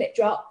my leaflet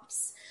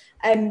drops.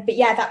 But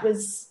yeah, that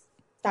was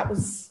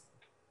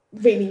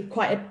really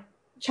quite a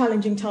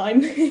challenging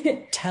time.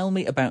 Tell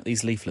me about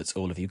these leaflets,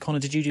 all of you. Connor,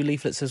 did you do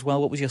leaflets as well?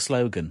 What was your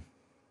slogan?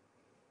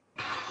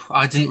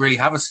 I didn't really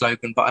have a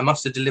slogan, but I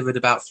must have delivered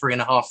about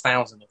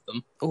 3,500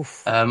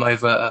 of them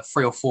over a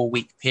 3 or 4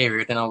 week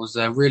period, and I was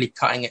really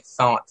cutting it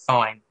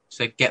fine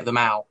to get them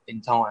out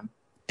in time.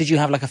 Did you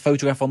have like a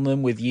photograph on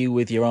them with you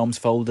with your arms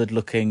folded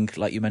looking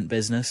like you meant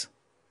business?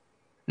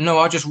 No,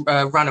 I just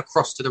ran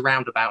across to the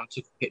roundabout and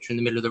took a picture in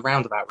the middle of the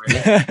roundabout,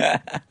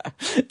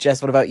 really.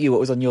 Jess, what about you? What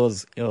was on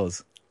yours? It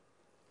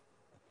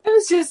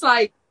was just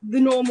like the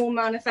normal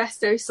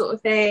manifesto sort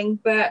of thing,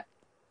 but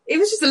it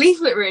was just a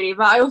leaflet really,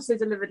 but I also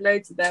delivered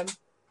loads of them.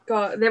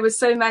 God, there were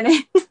so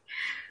many.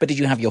 But did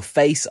you have your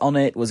face on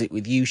it? Was it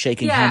with you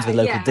shaking hands with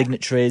local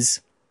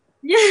dignitaries?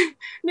 Yeah,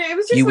 no, it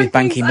was just you with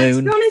Ban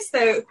Ki-moon. To be honest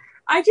though,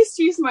 I just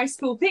used my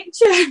school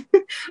picture.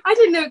 I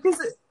didn't know,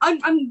 because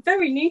I'm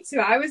very new to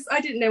it.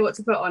 I didn't know what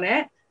to put on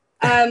it.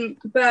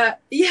 But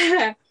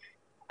yeah,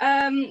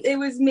 it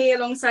was me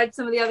alongside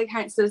some of the other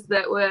councillors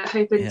that were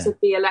hoping to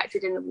be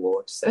elected in the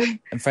ward. So.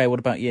 And Freya, what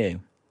about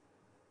you?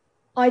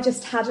 I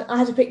did have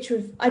a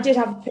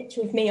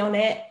picture of me on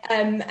it,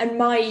 and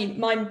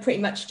mine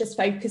pretty much just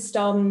focused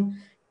on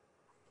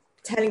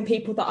telling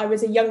people that I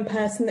was a young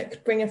person that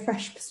could bring a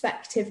fresh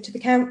perspective to the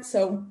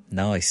council.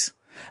 Nice.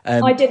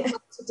 I didn't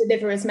have to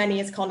deliver as many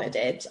as Connor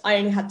did. I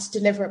only had to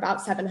deliver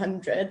about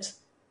 700.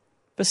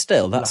 But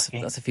still, that's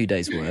a few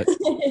days' work.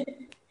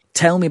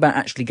 Tell me about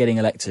actually getting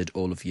elected,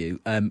 all of you.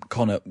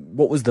 Connor,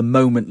 what was the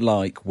moment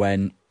like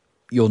when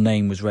your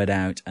name was read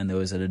out and there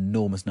was an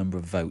enormous number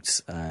of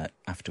votes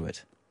afterward?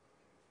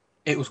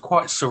 It was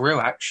quite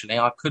surreal, actually.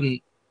 I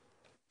couldn't,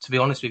 to be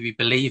honest with you,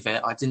 believe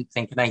it. I didn't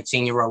think an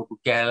 18-year-old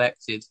would get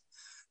elected,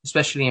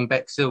 especially in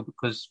Bexhill,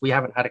 because we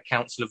haven't had a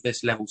council of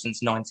this level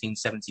since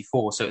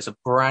 1974. So it's a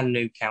brand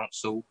new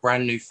council,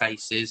 brand new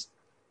faces.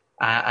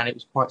 And it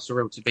was quite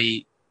surreal to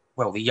be,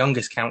 well, the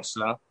youngest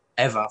councillor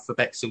ever for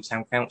Bexhill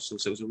Town Council.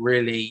 So it was a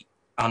really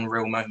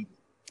unreal moment.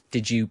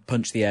 Did you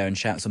punch the air and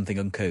shout something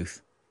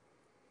uncouth?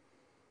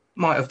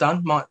 Might have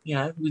done.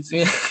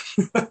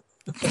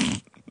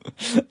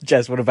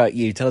 Jess, what about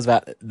you? Tell us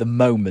about the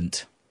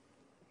moment.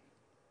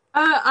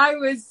 I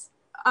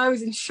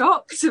was in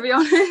shock, to be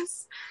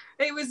honest.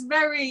 It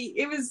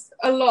was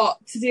a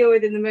lot to deal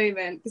with in the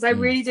moment, because I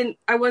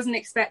wasn't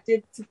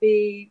expected to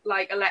be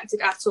like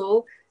elected at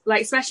all.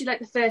 Like, especially like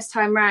the first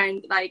time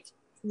round, like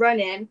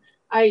running,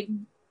 I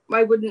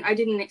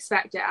didn't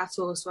expect it at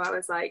all. So I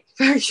was like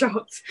very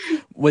shocked.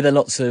 Were there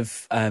lots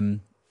of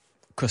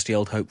crusty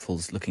old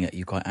hopefuls looking at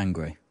you quite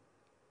angry?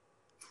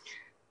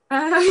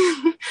 Well,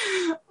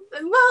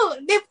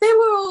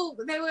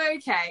 they were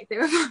okay. They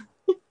were fine.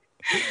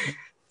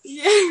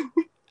 Yeah.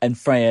 And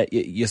Freya,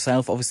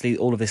 yourself, obviously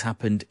all of this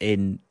happened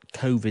in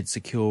COVID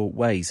secure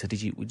ways. So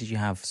did you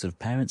have sort of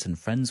parents and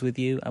friends with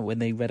you when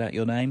they read out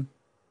your name?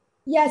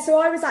 Yeah, so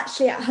I was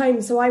actually at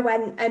home. So I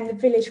went, and the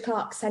village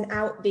clerk sent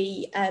out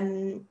the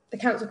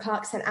council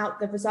clerk sent out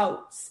the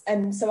results,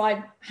 and so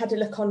I had a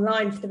look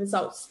online for the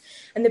results.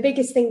 And the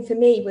biggest thing for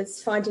me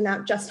was finding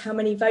out just how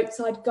many votes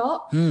I'd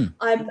got.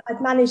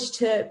 I'd managed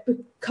to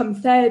become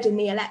third in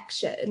the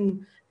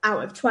election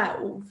out of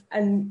 12,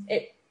 and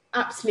it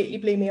absolutely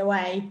blew me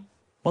away.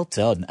 Well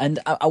done. And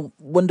I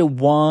wonder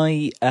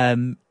why,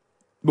 but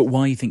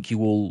why you think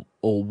you all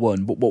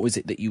won. What was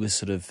it that you were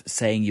sort of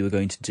saying you were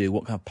going to do?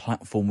 What kind of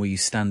platform were you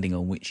standing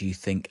on which you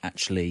think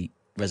actually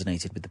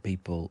resonated with the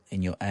people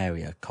in your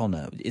area?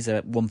 Connor, is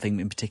there one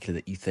thing in particular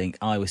that you think,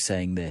 I was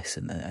saying this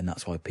and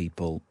that's why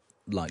people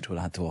liked what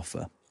I had to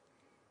offer?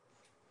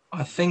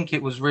 I think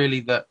it was really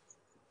that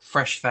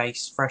fresh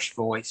face, fresh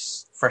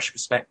voice, fresh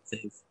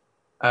perspective.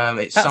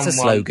 That's a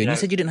slogan. You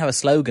said you didn't have a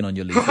slogan on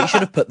your leaflet. You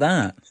should have put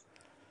that.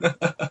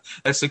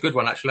 That's a good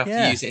one, actually. I'll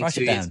have to use it in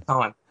 2 years'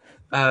 time.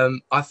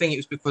 I think it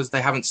was because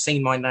they haven't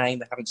seen my name,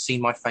 they haven't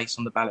seen my face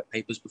on the ballot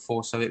papers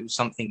before, so it was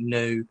something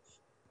new.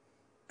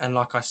 And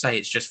like I say,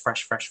 it's just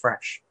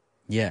fresh.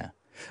 Yeah.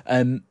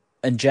 And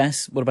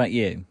Jess, what about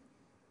you?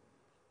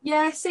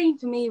 Yeah, same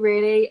for me,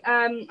 really.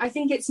 I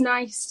think it's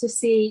nice to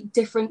see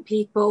different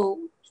people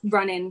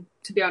running,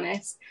 to be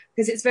honest,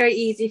 because it's very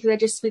easy for there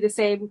just to be the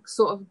same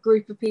sort of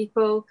group of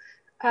people.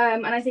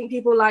 And I think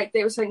people liked that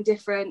it was something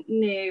different,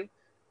 new,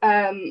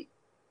 and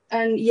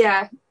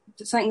yeah,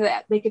 something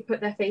that they could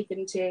put their faith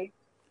into.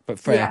 But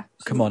Freya,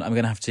 come on, I'm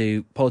going to have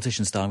to,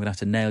 politician style, I'm going to have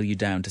to nail you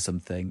down to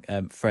something.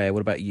 Freya,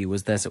 what about you?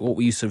 What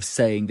were you sort of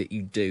saying that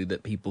you do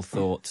that people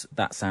thought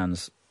that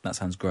sounds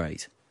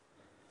great?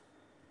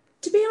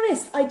 To be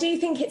honest, I do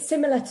think it's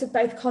similar to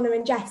both Connor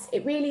and Jess.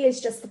 It really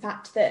is just the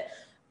fact that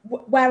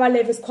where I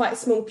live is quite a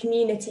small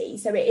community,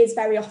 so it is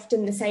very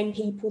often the same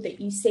people that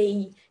you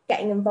see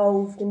getting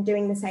involved and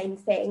doing the same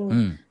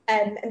thing.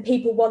 And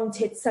people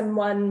wanted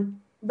someone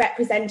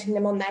representing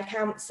them on their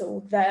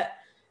council that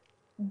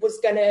was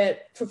going to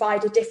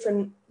provide a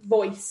different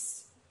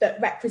voice that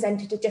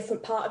represented a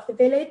different part of the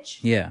village.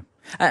 Yeah.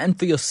 And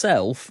for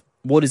yourself,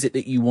 what is it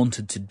that you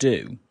wanted to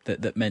do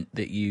that meant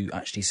that you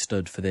actually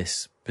stood for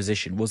this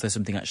position? Was there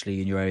something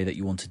actually in your area that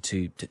you wanted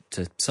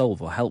to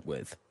solve or help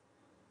with?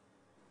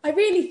 I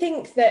really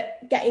think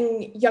that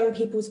getting young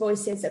people's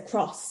voices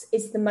across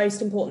is the most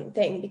important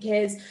thing,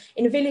 because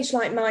in a village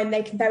like mine,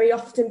 they can very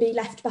often be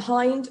left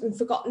behind and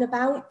forgotten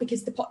about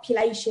because the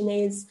population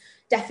is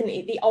definitely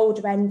at the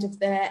older end of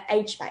the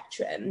age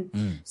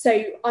spectrum.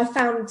 So I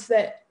found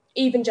that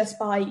even just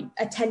by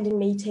attending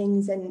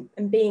meetings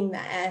and being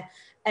there,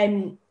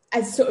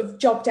 has sort of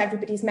jogged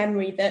everybody's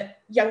memory that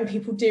young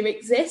people do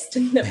exist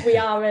and that we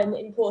are an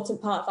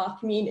important part of our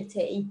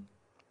community.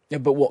 Yeah,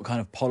 but what kind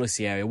of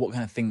policy area, what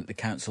kind of thing that the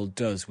council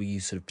does were you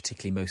sort of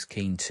particularly most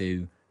keen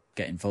to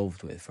get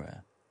involved with,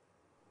 Freya?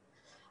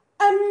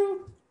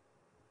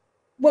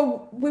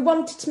 Well, we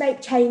wanted to make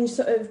change,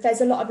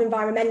 there's a lot of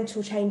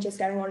environmental changes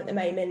going on at the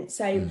moment.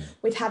 So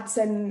we've had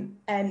some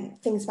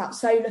things about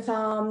solar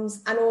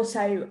farms and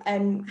also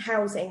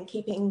housing,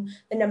 keeping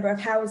the number of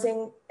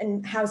housing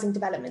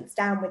developments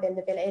down within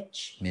the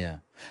village. Yeah.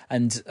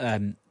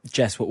 And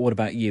Jess, what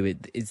about you?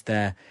 Is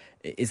there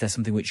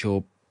something which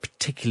you're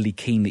particularly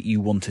keen that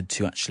you wanted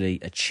to actually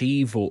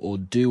achieve or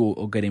do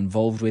or get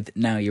involved with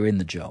now you're in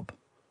the job?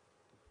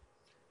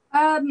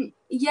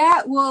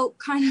 Yeah, well,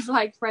 kind of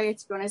like Freya,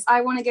 to be honest.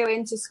 I want to go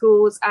into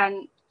schools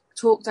and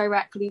talk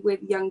directly with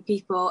young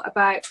people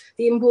about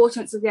the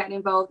importance of getting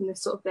involved in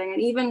this sort of thing.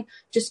 And even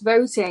just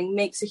voting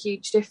makes a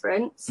huge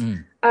difference,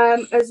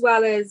 as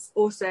well as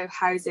also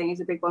housing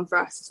is a big one for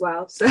us as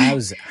well. So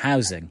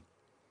Housing?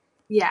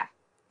 Yeah.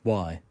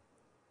 Why?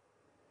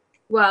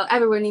 Well,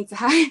 everyone needs a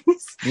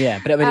house.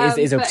 Yeah, but I mean,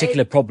 is there a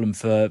particular problem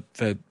for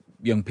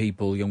young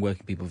people, young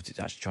working people,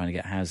 actually trying to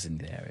get housing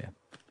in the area?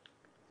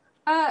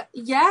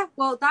 Yeah,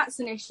 well, that's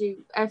an issue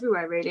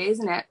everywhere, really,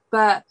 isn't it?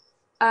 But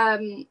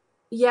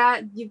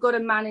yeah, you've got to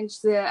manage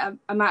the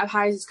amount of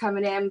houses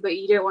coming in, but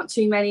you don't want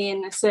too many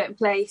in a certain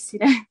place. You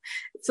know,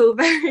 it's all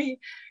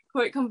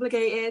quite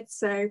complicated.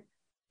 So,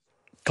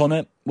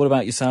 Connor, what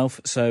about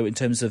yourself? So, in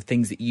terms of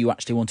things that you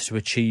actually wanted to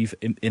achieve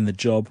in the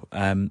job,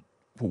 what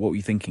were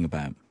you thinking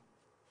about?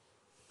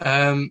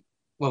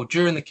 Well,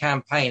 during the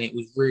campaign, it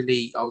was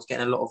really, I was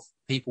getting a lot of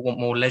people want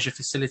more leisure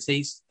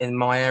facilities in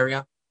my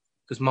area.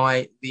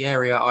 Because the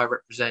area I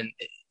represent,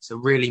 it's a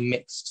really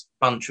mixed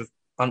bunch of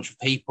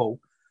people,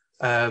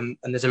 and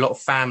there's a lot of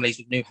families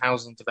with new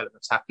housing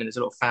developments happening. There's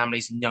a lot of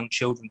families and young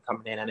children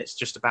coming in, and it's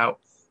just about,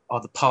 are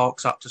the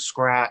parks up to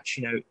scratch?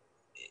 You know,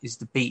 is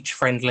the beach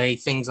friendly?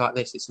 Things like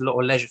this. It's a lot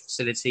of leisure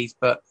facilities,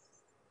 but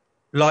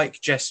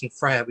like Jess and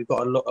Freya, we've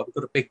got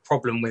a big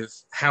problem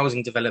with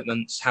housing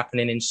developments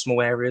happening in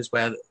small areas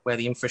where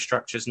the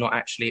infrastructure is not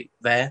actually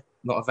there,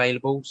 not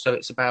available. So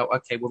it's about,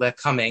 okay, well, they're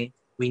coming.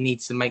 We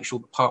need to make sure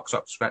the parks are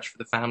up to scratch for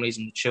the families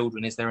and the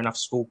children. Is there enough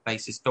school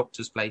places,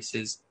 doctors'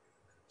 places?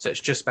 So it's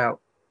just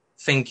about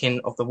thinking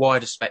of the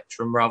wider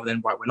spectrum rather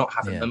than, right, we're not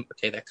having them.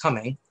 Okay, they're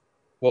coming.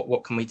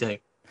 What can we do?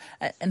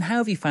 And how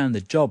have you found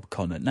the job,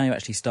 Connor? Now you're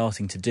actually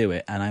starting to do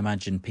it, and I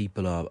imagine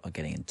people are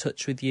getting in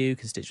touch with you,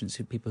 constituents,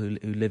 people who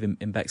live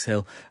in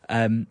Bexhill.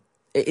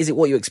 Is it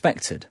what you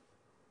expected?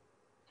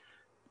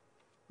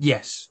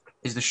 Yes,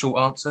 is the short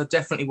answer.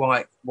 Definitely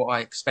what I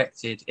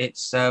expected.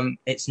 It's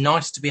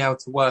nice to be able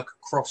to work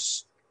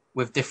across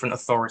with different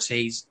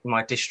authorities,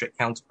 my district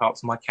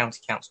counterparts and my county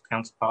council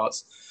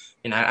counterparts.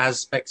 You know,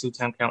 as Bexhill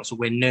Town Council,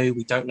 we're new.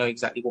 We don't know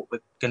exactly what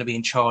we're going to be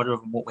in charge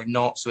of and what we're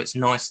not. So it's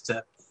nice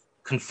to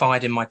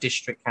confide in my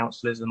district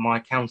councillors and my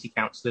county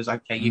councillors.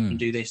 Okay, you can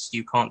do this,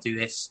 you can't do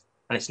this.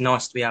 And it's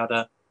nice to be able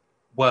to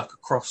work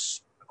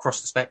across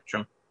the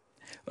spectrum.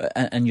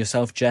 And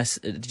yourself, Jess,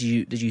 did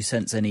you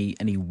sense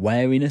any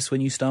wariness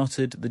when you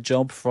started the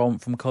job from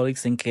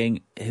colleagues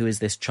thinking, who is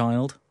this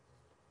child?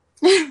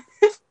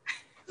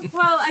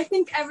 Well, I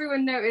think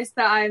everyone noticed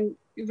that I'm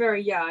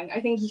very young. I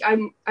think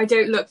I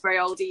don't look very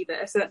old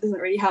either, so that doesn't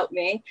really help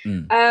me.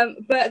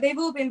 But they've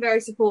all been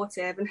very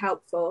supportive and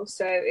helpful,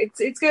 so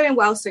it's going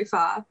well so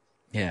far.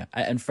 Yeah,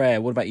 and Freya,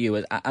 what about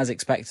you? As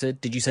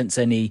expected, did you sense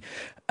any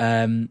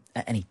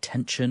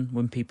tension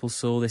when people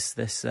saw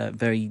this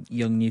very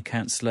young new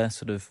councillor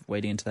sort of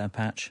wading into their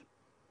patch?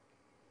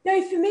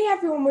 No, for me,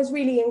 everyone was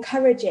really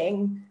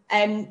encouraging.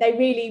 They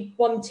really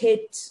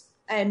wanted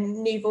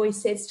new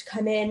voices to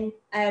come in.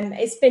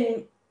 It's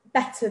been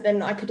better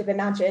than I could have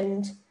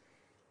imagined.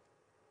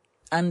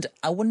 And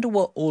I wonder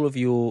what all of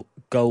your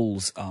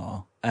goals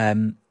are.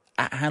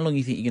 How long do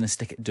you think you're going to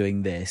stick at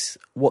doing this?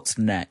 What's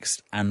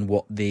next? And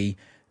what the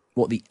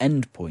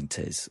end point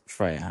is,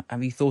 Freya?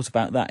 Have you thought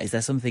about that? Is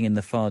there something in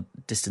the far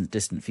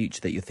distant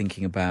future that you're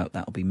thinking about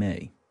that'll be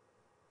me?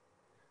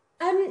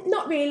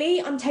 Not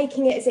really. I'm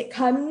taking it as it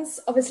comes.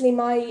 Obviously,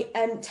 my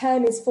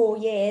term is 4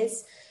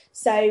 years,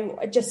 so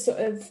just sort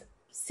of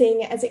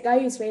seeing it as it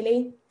goes,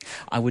 really.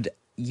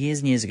 Years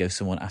and years ago,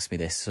 someone asked me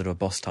this, sort of a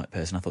boss type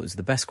person. I thought it was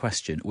the best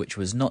question, which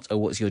was not, oh,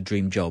 what's your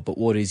dream job, but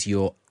what is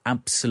your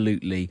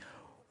absolutely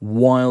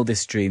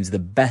wildest dreams, the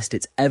best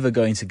it's ever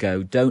going to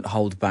go? Don't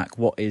hold back.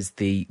 What is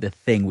the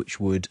thing which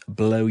would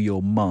blow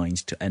your mind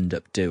to end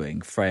up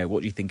doing? Freya,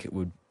 what do you think it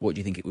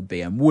would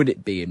be, and would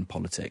it be in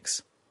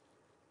politics?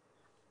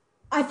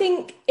 I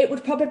think it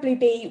would probably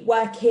be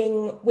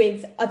working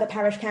with other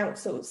parish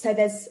councils. So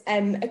there's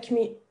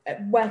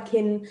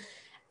working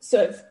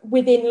sort of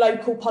within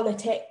local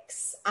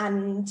politics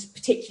and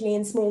particularly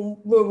in small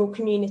rural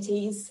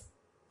communities.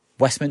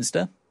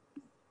 Westminster?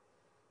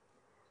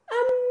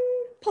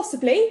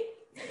 Possibly.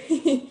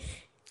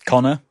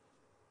 Connor?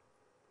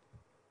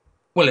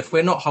 Well, if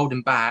we're not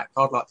holding back,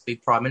 I'd like to be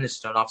Prime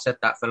Minister, and I've said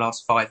that for the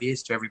last 5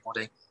 years to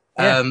everybody.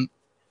 Yeah.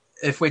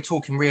 If we're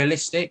talking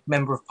realistic,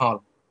 Member of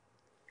Parliament.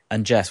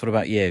 And Jess, what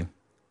about you?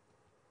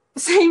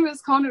 Same as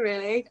Connor,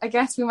 really. I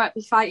guess we might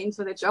be fighting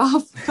for the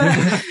job.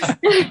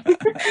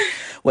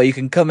 Well, you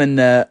can come and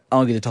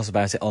argue the toss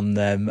about it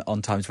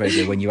on Times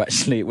Radio when you're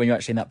actually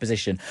in that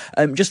position.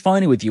 Just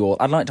finally, with you all,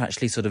 I'd like to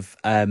actually sort of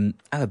have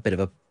a bit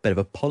of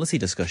a policy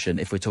discussion.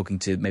 If we're talking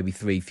to maybe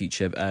 3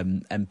 future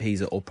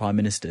MPs or prime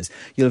ministers,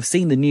 you'll have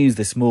seen the news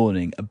this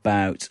morning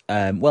about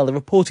the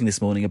reporting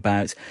this morning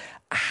about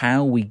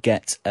how we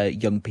get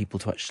young people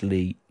to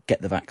actually get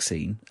the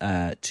vaccine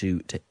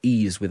to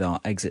ease with our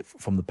exit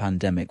from the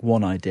pandemic.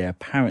 One idea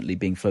apparently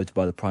being floated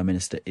by the Prime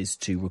Minister is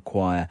to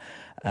require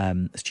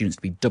students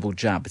to be double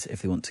jabbed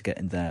if they want to get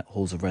in their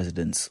halls of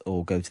residence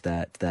or go to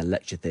their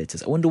lecture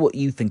theatres. I wonder what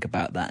you think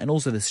about that, and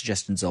also the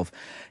suggestions of,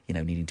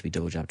 needing to be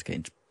double jabbed to get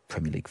into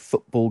Premier League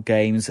football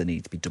games, and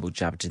need to be double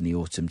jabbed in the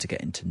autumn to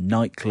get into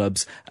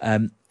nightclubs.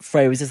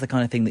 Freya, is this the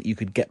kind of thing that you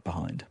could get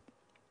behind?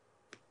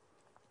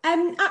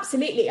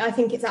 Absolutely. I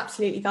think it's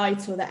absolutely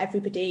vital that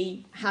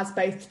everybody has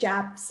both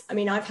jabs. I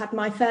mean, I've had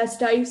my first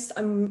dose.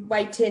 I'm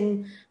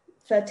waiting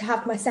to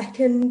have my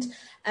second,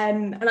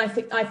 and I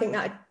think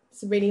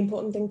that's a really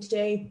important thing to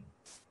do.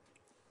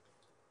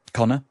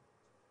 Connor?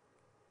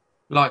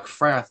 Like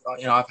Freya,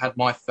 I've had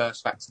my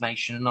first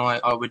vaccination, and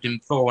I would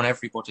implore on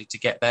everybody to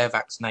get their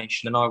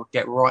vaccination, and I would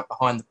get right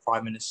behind the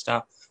Prime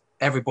Minister.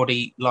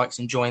 Everybody likes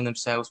enjoying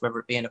themselves, whether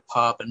it be in a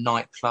pub, a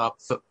nightclub,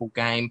 football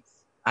game,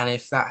 and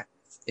if that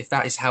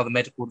is how the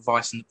medical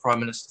advice and the Prime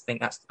Minister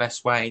think that's the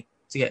best way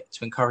to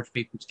encourage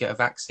people to get a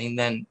vaccine,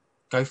 then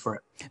go for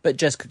it. But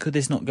Jess, could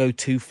this not go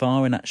too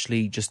far and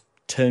actually just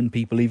turn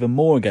people even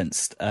more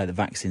against the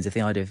vaccines if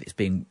the idea of it's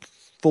being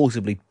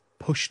forcibly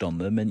pushed on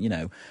them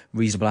and,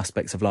 reasonable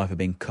aspects of life are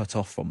being cut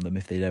off from them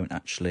if they don't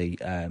actually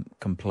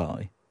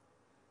comply?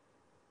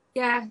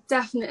 Yeah,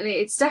 definitely.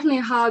 It's definitely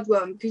a hard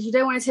one because you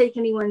don't want to take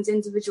anyone's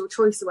individual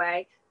choice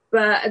away.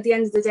 But at the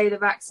end of the day, the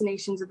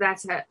vaccinations are there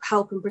to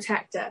help and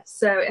protect us.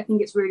 So I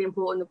think it's really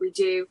important that we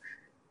do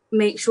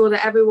make sure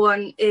that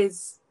everyone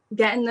is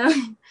getting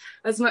them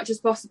as much as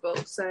possible.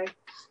 So,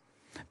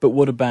 but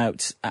what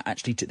about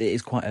actually?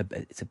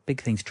 It's a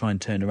big thing to try and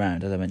turn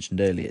around. As I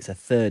mentioned earlier, it's a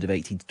third of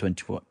 18 to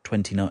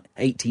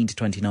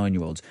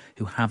 29-year-olds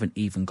who haven't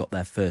even got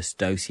their first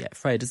dose yet.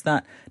 Freya, does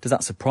that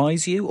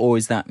surprise you, or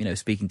is that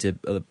speaking to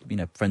other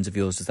friends of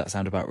yours? Does that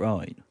sound about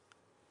right?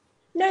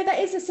 No, that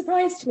is a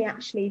surprise to me,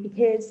 actually,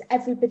 because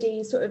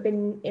everybody sort of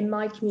in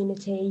my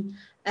community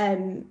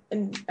and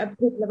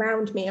people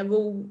around me are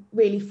all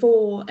really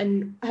for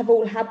and have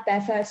all had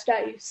their first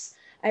dose.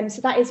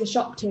 So that is a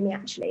shock to me,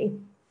 actually.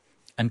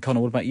 And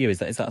Connor, what about you? Is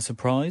that a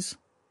surprise?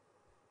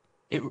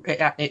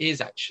 It is,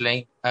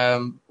 actually.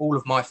 All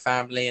of my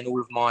family and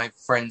all of my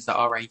friends that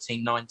are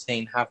 18,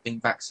 19 have been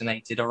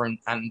vaccinated and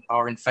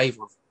are in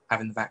favour of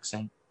having the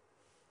vaccine.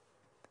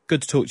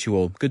 Good to talk to you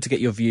all. Good to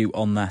get your view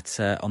on that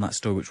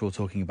story, which we're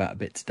talking about a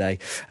bit today.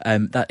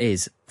 That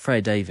is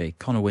Freya Davey,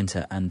 Connor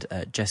Winter and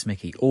Jess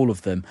Mickey, all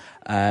of them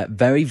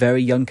very,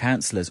 very young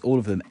councillors, all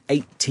of them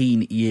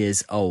 18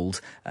 years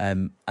old. As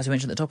we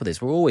mentioned at the top of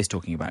this, we're always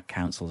talking about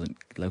councils and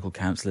local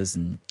councillors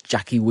and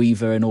Jackie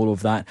Weaver and all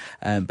of that.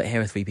 But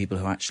here are 3 people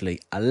who are actually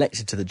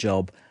elected to the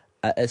job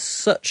at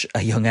such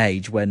a young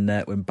age when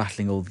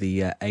battling all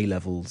the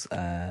A-levels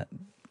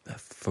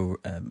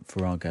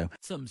Farrago.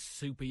 Some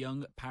super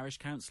young parish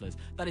councillors.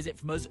 That is it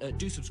from us.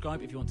 Do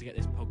subscribe if you want to get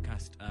this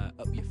podcast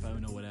up your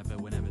phone or whatever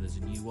whenever there's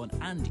a new one,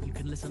 and you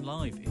can listen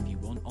live if you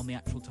want on the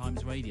Actual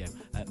Times Radio.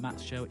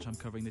 Matt's show, which I'm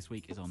covering this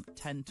week, is on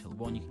 10 till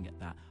 1. You can get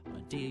that on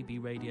a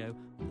DAB radio,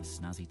 on the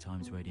Snazzy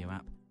Times Radio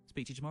app.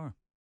 Speak to you tomorrow.